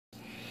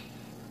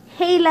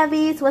Hey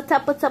lovies, what's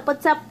up, what's up,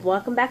 what's up?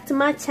 Welcome back to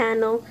my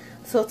channel.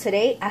 So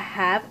today I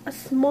have a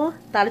small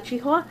Dollar Tree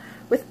haul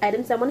with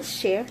items I want to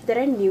share that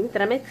are new,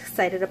 that I'm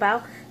excited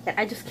about, that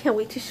I just can't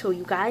wait to show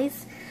you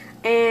guys.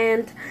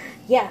 And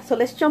yeah, so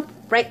let's jump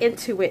right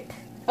into it.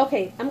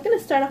 Okay, I'm gonna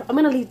start off. I'm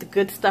gonna leave the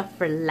good stuff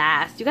for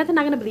last. You guys are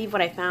not gonna believe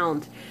what I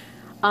found.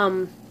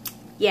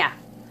 Yeah,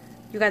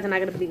 you guys are not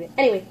gonna believe it.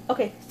 Anyway,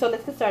 okay, so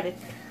let's get started.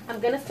 I'm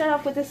gonna start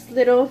off with this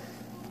little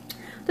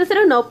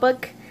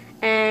notebook,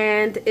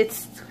 and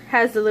it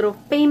has the little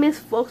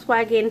famous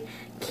Volkswagen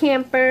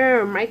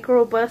camper or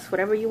microbus,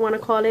 whatever you want to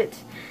call it.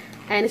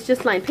 And it's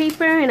just lined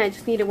paper, and I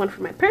just needed one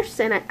for my purse,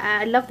 and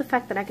I love the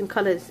fact that I can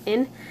color this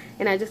in,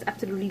 and I just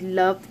absolutely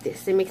love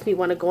this. It makes me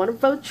want to go on a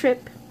road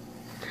trip.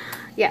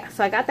 Yeah,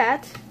 so I got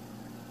that.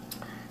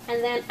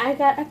 And then I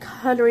got a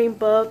coloring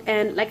book,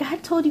 and like I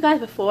had told you guys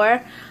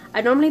before,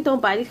 I normally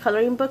don't buy these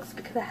coloring books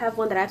because I have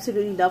one that I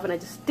absolutely love and I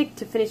just stick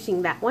to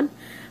finishing that one.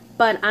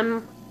 But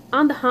I'm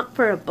on the hunt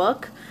for a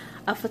book,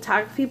 a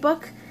photography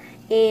book,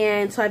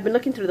 and so I've been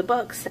looking through the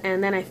books,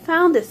 and then I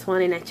found this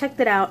one and I checked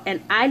it out,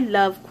 and I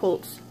love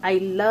quotes. I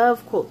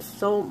love quotes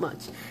so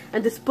much,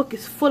 and this book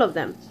is full of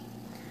them.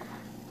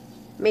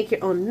 Make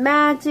your own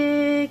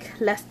magic,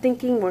 less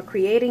thinking, more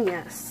creating,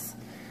 yes.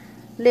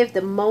 Live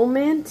the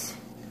moment.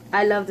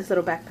 I love this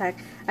little backpack.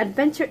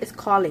 Adventure is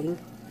calling.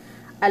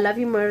 I love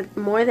you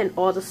more than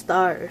all the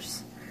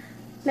stars.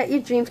 Let your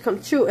dreams come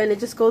true, and it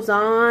just goes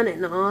on,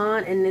 and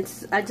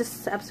I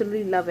just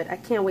absolutely love it. I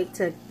can't wait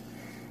to,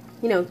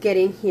 you know, get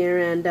in here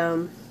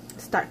and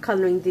start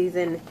coloring these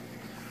in.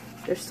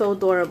 They're so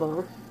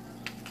adorable.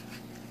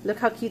 Look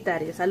how cute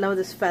that is. I love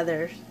this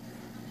feather.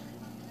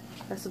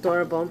 That's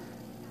adorable.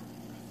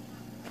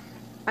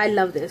 I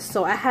love this,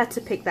 so I had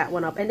to pick that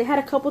one up. And they had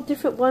a couple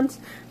different ones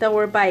that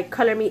were by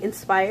Color Me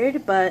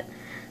inspired, but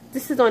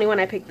this is the only one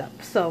I picked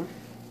up. So,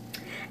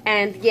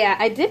 and yeah,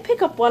 I did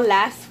pick up one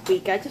last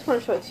week. I just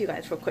want to show it to you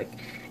guys real quick.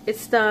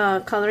 It's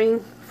the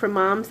coloring for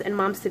moms and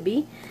moms to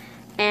be,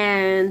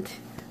 and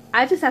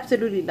I just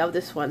absolutely love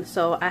this one,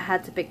 so I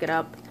had to pick it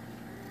up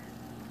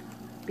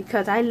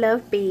because I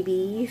love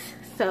babies.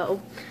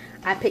 So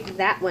I picked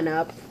that one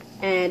up,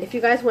 and if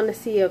you guys want to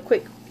see a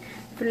quick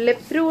flip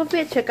through of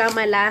it, check out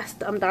my last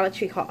Dollar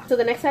Tree haul. So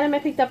the next item I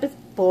picked up is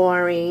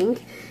boring.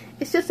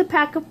 It's just a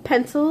pack of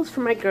pencils for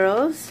my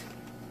girls,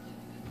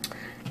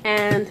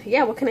 and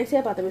yeah, what can I say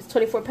about them? It's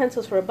 24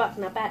 pencils for $1,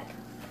 not bad.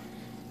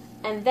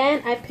 And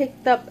then I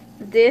picked up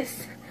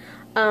this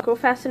micro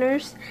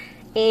fasteners,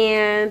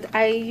 and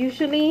I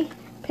usually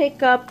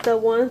pick up the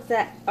ones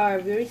that are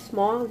very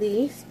small,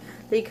 these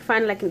that you can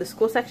find like in the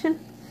school section.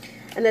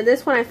 And then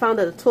this one I found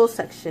at the tool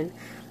section,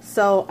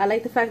 so I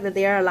like the fact that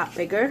they are a lot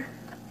bigger.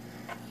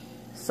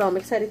 So I'm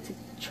excited to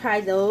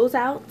try those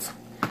out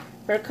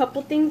for a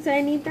couple things that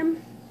I need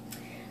them.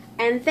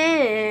 And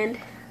then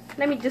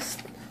let me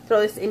just throw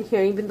this in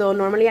here, even though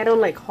normally I don't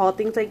like haul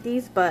things like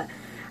these, but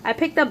I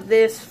picked up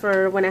this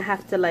for when I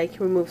have to like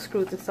remove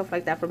screws and stuff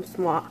like that from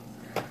small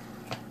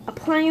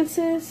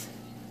appliances.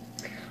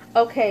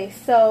 Okay,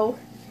 so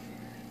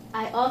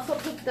I also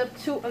picked up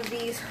 2 of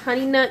these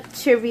Honey Nut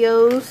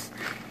Cheerios,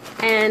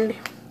 and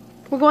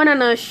we're going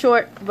on a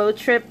short road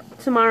trip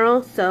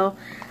tomorrow, so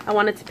I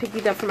wanted to pick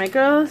these up for my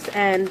girls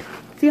and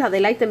see how they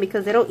like them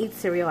because they don't eat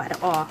cereal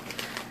at all.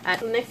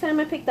 The next time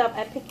I picked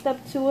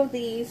up 2 of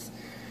these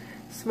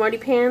Smarty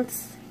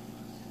Pants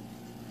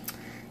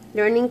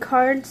learning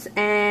cards,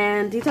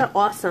 and these are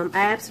awesome.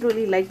 I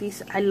absolutely like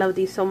these. I love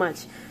these so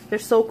much. They're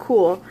so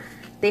cool.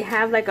 They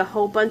have like a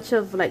whole bunch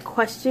of like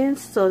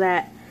questions, so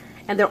that,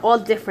 and they're all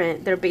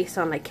different. They're based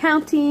on like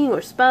counting or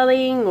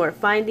spelling or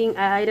finding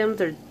items,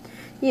 or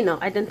you know,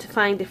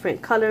 identifying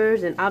different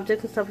colors and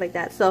objects and stuff like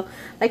that. So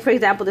like for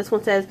example, this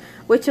one says,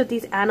 which of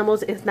these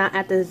animals is not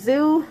at the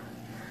zoo?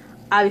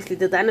 Obviously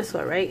the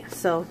dinosaur, right?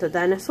 So the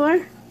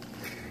dinosaur.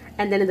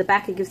 And then in the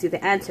back it gives you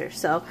the answer.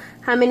 So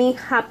how many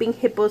hopping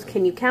hippos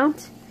can you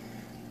count?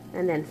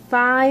 And then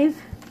 5.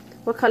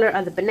 What color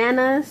are the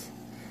bananas?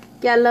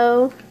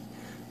 Yellow.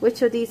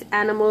 Which of these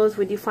animals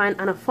would you find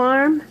on a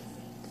farm?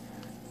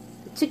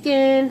 The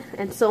chicken,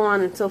 and so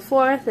on and so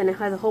forth. And it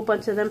has a whole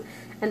bunch of them.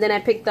 And then I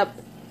picked up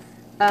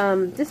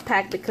this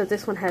pack because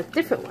this one has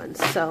different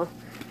ones. So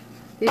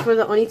these were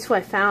the only 2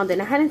 I found,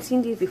 and I hadn't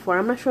seen these before.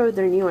 I'm not sure if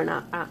they're new or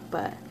not,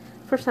 but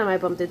first time I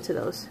bumped into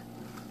those.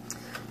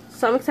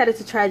 So I'm excited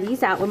to try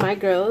these out with my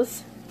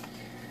girls.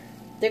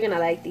 They're gonna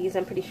like these,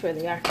 I'm pretty sure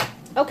they are.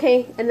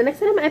 Okay, and the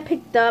next item I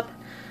picked up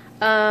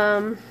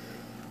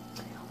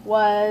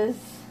was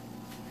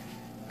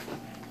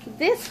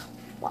this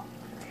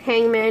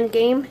Hangman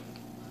game.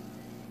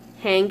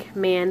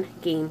 Hangman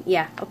game.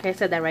 Yeah, okay, I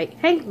said that right.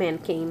 Hangman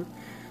game.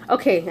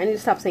 Okay, I need to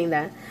stop saying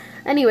that.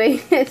 Anyway,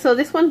 so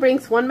this one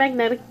brings 1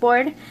 magnetic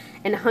board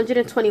and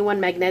 121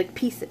 magnetic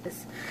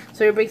pieces.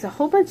 So it brings a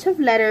whole bunch of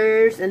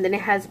letters, and then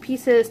it has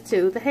pieces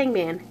to the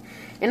hangman.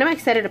 And I'm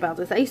excited about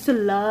this. I used to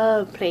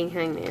love playing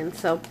hangman,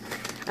 so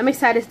I'm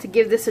excited to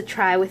give this a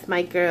try with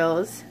my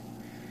girls.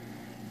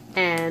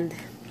 And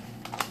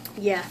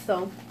yeah,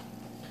 so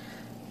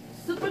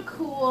super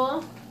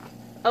cool.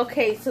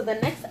 Okay, so the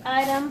next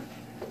item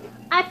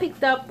I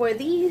picked up were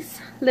these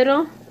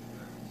little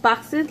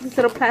boxes, these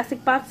little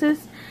plastic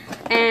boxes,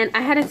 and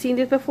I hadn't seen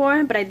these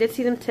before, but I did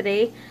see them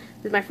today.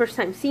 This is my first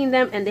time seeing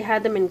them, and they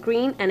had them in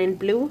green and in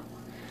blue.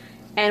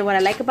 And what I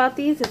like about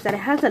these is that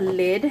it has a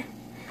lid,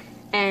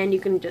 and you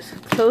can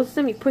just close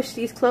them. You push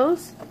these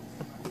closed.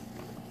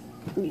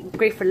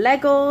 Great for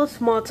Legos,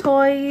 small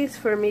toys,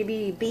 for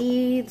maybe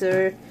beads,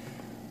 or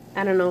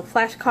I don't know,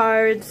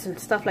 flashcards and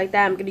stuff like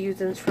that. I'm gonna use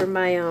them for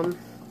my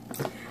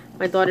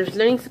my daughter's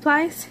learning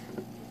supplies,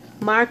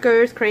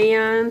 markers,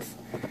 crayons.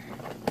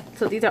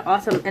 So these are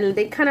awesome, and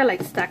they kind of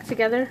like stack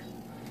together.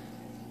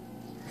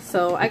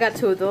 So I got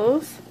 2 of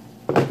those.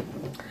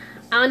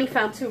 I only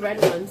found 2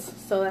 red ones,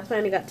 so that's why I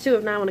only got 2.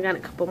 If not, I would have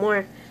gotten a couple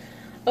more.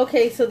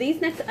 Okay, so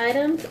these next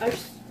items are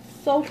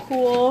so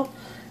cool.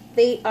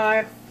 They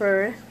are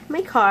for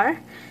my car,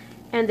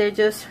 and they're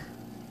just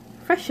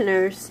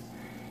fresheners,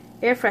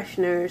 air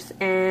fresheners,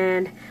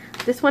 and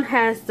this one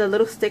has the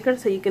little sticker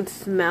so you can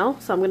smell.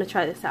 So I'm gonna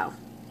try this out.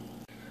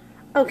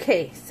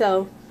 Okay,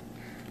 so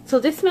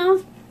this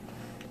smells,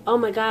 oh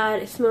my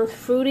god, it smells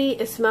fruity.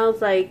 It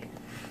smells like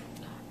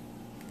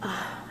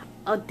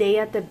a day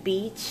at the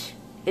beach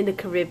in the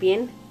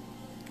Caribbean.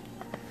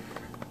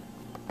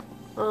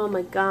 Oh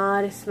my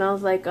god, it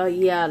smells like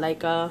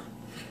a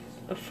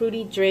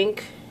fruity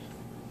drink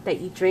that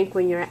you drink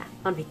when you're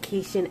on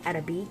vacation at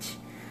a beach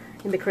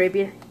in the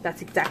Caribbean.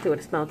 That's exactly what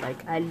it smells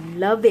like. I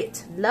love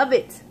it. Love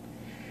it.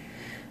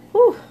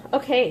 Whew,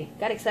 okay,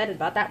 got excited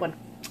about that one.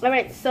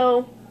 Alright,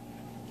 so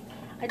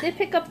I did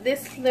pick up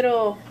this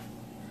little,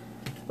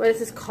 what is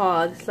this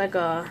called? It's like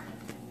a,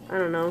 I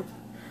don't know,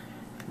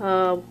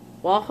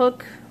 wall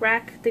hook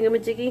rack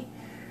thingamajiggy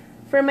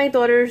for my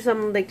daughter's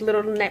like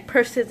little neck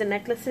purses and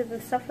necklaces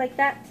and stuff like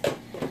that.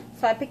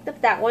 So I picked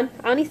up that one.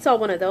 I only saw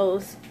one of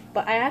those,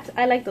 but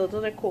I like those.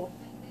 Those are cool.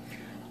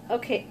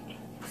 Okay,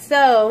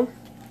 so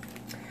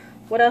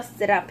what else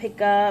did I pick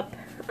up?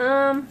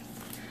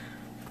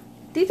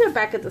 These are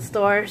back at the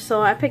store,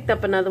 so I picked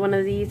up another one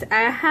of these.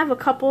 I have a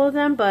couple of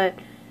them, but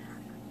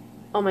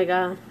oh my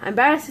god, I'm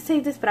embarrassed to say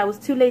this, but I was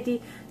too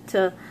lazy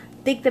to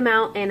dig them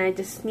out, and I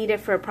just need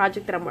it for a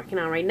project that I'm working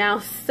on right now.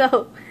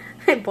 So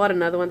I bought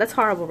another one. That's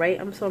horrible, right?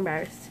 I'm so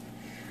embarrassed.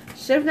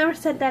 Should have never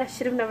said that. I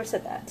should have never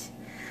said that.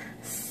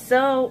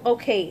 So,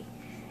 okay.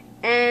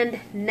 And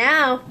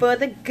now for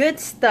the good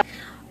stuff.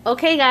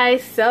 Okay,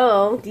 guys.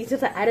 So, these are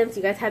the items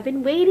you guys have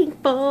been waiting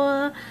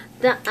for.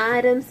 The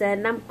items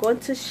that I'm going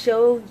to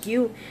show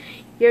you.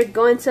 You're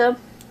going to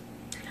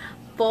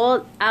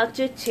fold out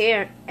your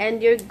chair,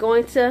 and you're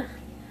going to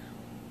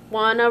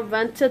want to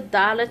run to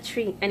Dollar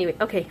Tree. Anyway,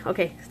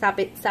 okay. Stop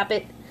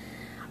it.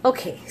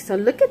 Okay, so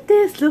look at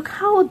this. Look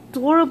how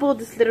adorable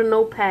this little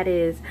notepad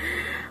is.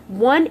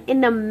 One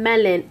in a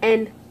melon,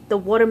 and the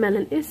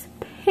watermelon is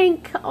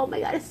pink. Oh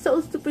my god, it's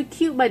so super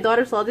cute. My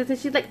daughter saw this and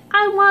she's like,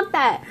 I want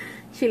that.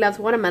 She loves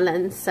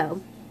watermelons.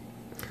 So,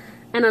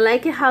 and I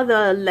like it how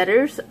the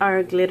letters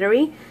are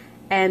glittery,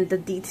 and the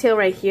detail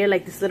right here,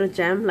 like this little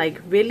gem, like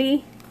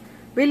really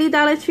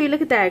Dollar Tree.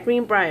 Look at that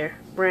Greenbrier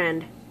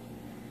brand.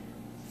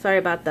 Sorry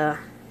about the,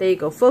 there you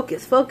go,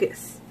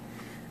 focus.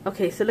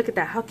 Okay, so look at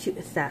that. How cute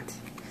is that?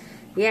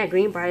 Yeah,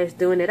 Greenbrier's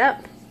doing it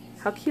up.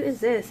 How cute is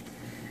this?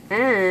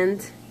 And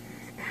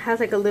it has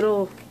like a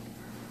little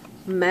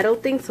metal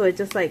thing, so it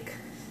just like,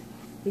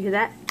 you hear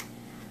that?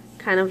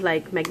 Kind of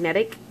like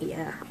magnetic.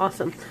 Yeah,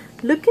 awesome.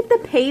 Look at the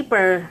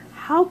paper.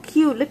 How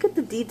cute. Look at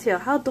the detail.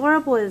 How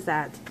adorable is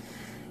that?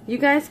 You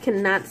guys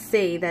cannot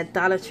say that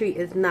Dollar Tree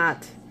is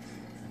not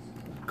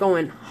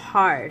going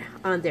hard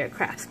on their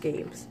crafts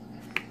games,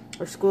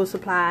 or school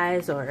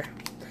supplies, or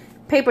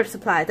paper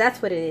supplies. That's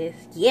what it is.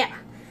 Yeah,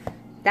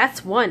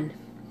 that's one.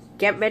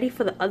 Get ready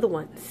for the other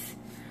ones.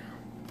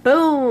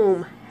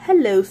 Boom.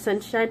 Hello,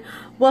 sunshine.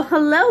 Well,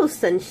 hello,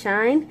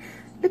 sunshine.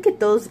 Look at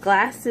those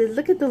glasses.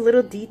 Look at the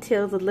little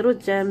details, the little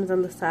gems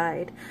on the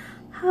side.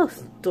 How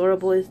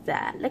adorable is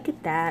that? Look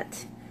at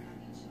that.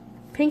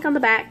 Pink on the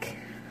back.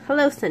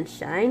 Hello,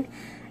 sunshine.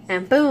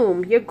 And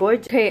boom, you're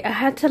gorgeous. Okay, I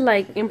had to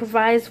like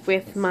improvise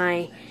with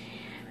my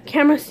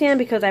camera stand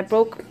because I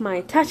broke my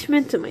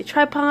attachment to my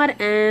tripod,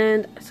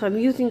 and so I'm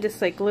using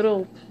this like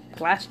little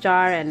glass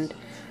jar and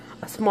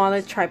a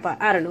smaller tripod.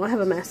 I don't know, I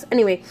have a mess.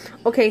 Anyway,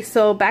 okay,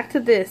 so back to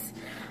this.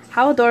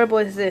 How adorable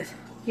is this?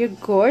 You're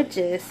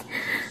gorgeous.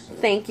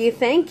 Thank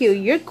you.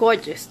 You're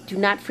gorgeous. Do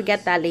not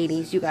forget that,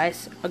 ladies. You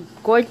guys are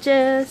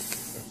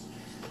gorgeous.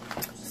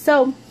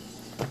 So,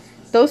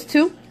 those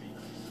two.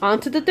 On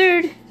to the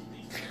third.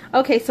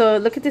 Okay, so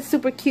look at this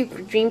super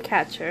cute dream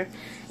catcher.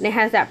 And it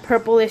has that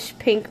purplish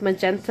pink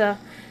magenta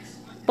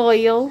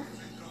foil.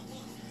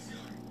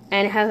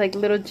 And it has like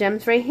little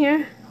gems right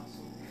here.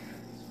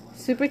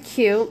 Super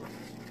cute.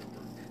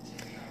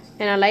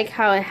 And I like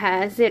how it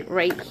has it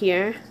right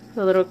here.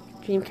 The little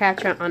dream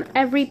catcher on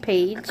every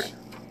page.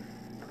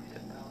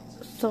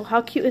 So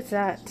how cute is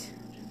that?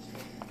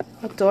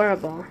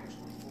 Adorable.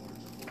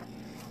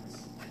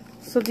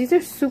 So these are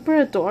super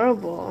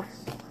adorable.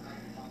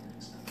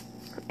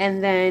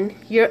 And then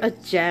you're a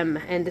gem,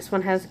 and this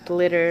one has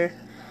glitter.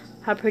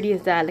 How pretty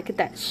is that? Look at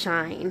that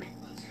shine.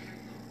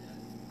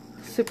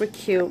 Super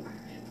cute.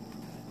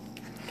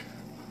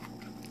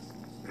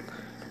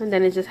 And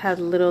then it just has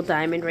a little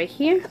diamond right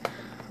here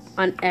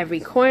on every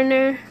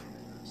corner.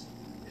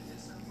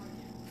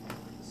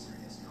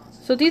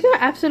 So these are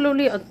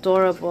absolutely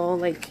adorable.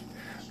 Like,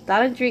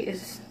 Dollar Tree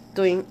is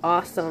doing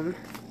awesome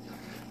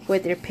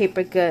with their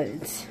paper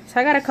goods. So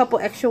I got a couple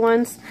extra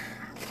ones.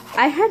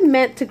 I had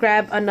meant to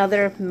grab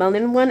another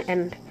melon one,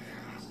 and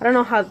I don't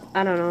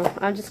know.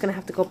 I'm just gonna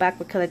have to go back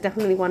because I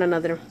definitely want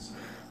another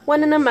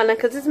one in a melon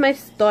because it's my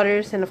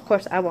daughter's, and of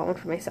course I want one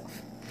for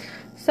myself.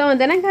 So, and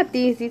then I got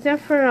these. These are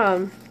for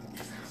a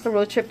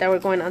road trip that we're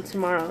going on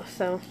tomorrow.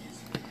 So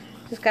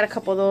just got a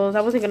couple of those.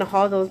 I wasn't gonna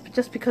haul those, but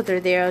just because they're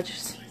there, I'll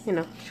just, you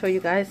know, show you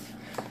guys.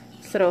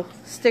 These little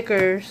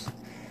stickers.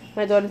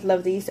 My daughters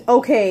love these.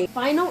 Okay,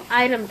 final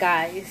item,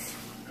 guys.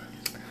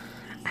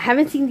 I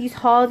haven't seen these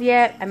hauled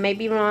yet. I may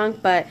be wrong,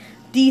 but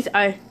these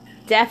are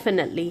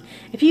definitely,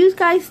 if you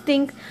guys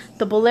think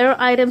the Bolero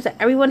items that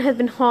everyone has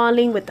been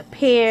hauling with the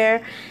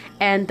pear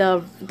and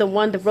the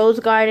rose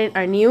garden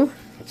are new,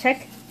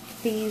 check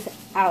these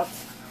out.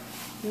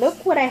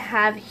 Look what I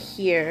have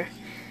here.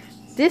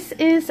 This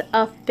is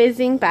a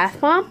fizzing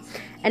bath bomb,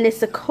 and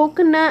it's a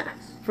coconut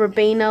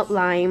verbena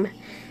lime.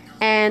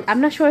 And I'm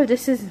not sure if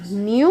this is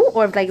new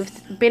or if, like, it's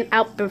been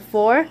out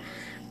before,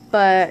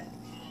 but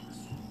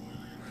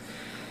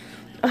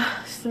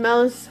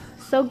smells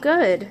so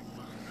good.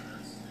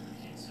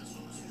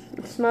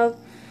 It smells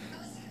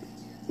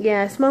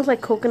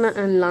like coconut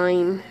and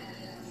lime.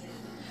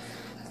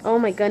 Oh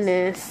my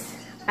goodness.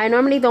 I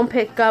normally don't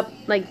pick up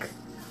like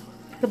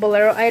the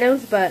Bolero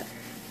items, but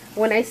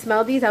when I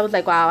smell these, I was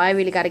like, wow, I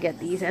really gotta get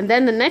these. And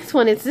then the next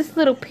one is this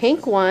little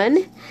pink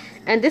one.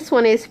 And this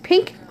one is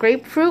pink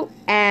grapefruit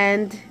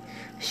and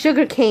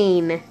sugar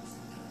cane.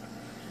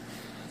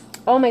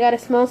 Oh my god, it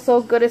smells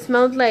so good. It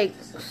smells like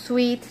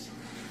sweet,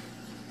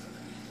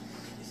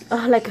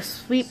 like a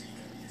sweet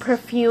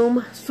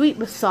perfume, sweet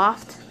but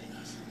soft.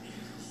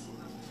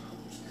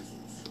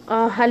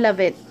 Oh, I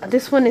love it.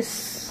 This one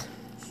is,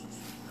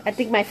 I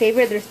think, my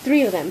favorite. There's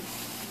 3 of them.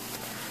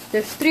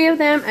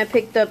 I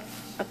picked up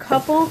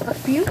a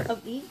few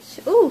of each.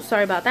 Ooh,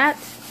 sorry about that.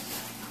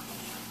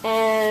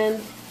 And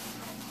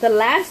the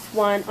last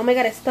one, oh my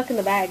god, it's stuck in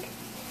the bag.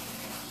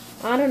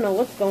 I don't know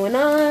what's going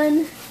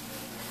on.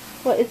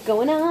 What is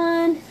going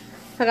on?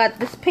 I got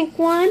this pink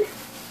one.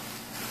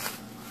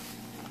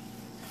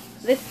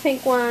 This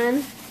pink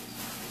one.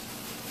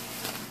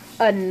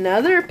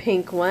 Another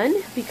pink one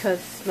because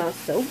it smells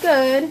so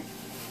good.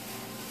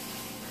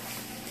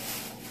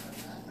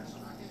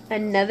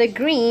 Another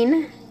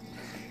green.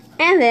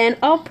 And then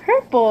a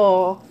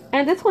purple.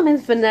 And this one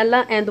is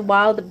vanilla and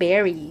wild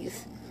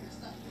berries.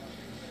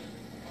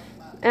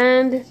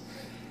 And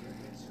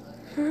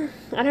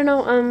I don't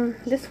know,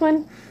 this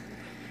one,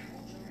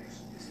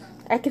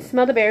 I can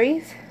smell the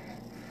berries.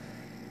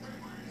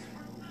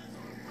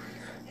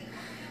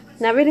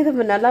 Not really the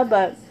vanilla,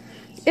 but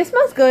it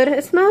smells good.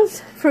 It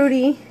smells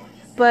fruity,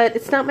 but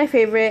it's not my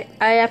favorite.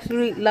 I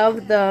absolutely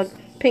love the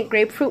pink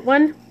grapefruit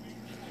one.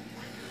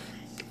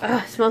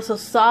 It smells so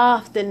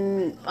soft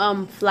and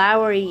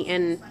flowery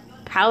and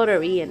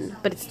powdery,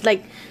 but it's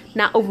like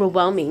not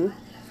overwhelming.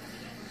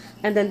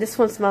 And then this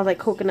one smells like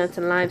coconuts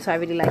and lime, so I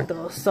really like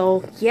those.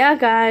 So yeah,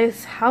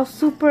 guys, how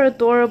super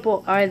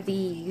adorable are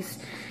these?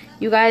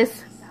 You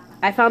guys,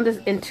 I found this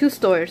in 2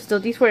 stores. So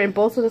these were in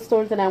both of the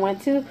stores that I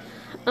went to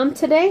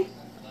today.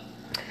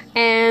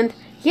 And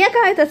yeah,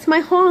 guys, that's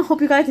my haul. I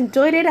hope you guys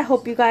enjoyed it. I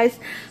hope you guys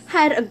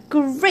had a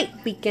great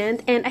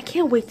weekend, and I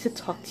can't wait to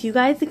talk to you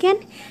guys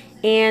again.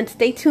 And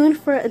stay tuned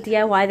for a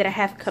DIY that I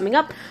have coming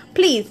up.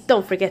 Please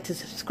don't forget to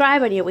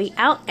subscribe on your way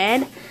out,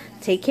 and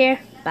take care.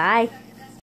 Bye.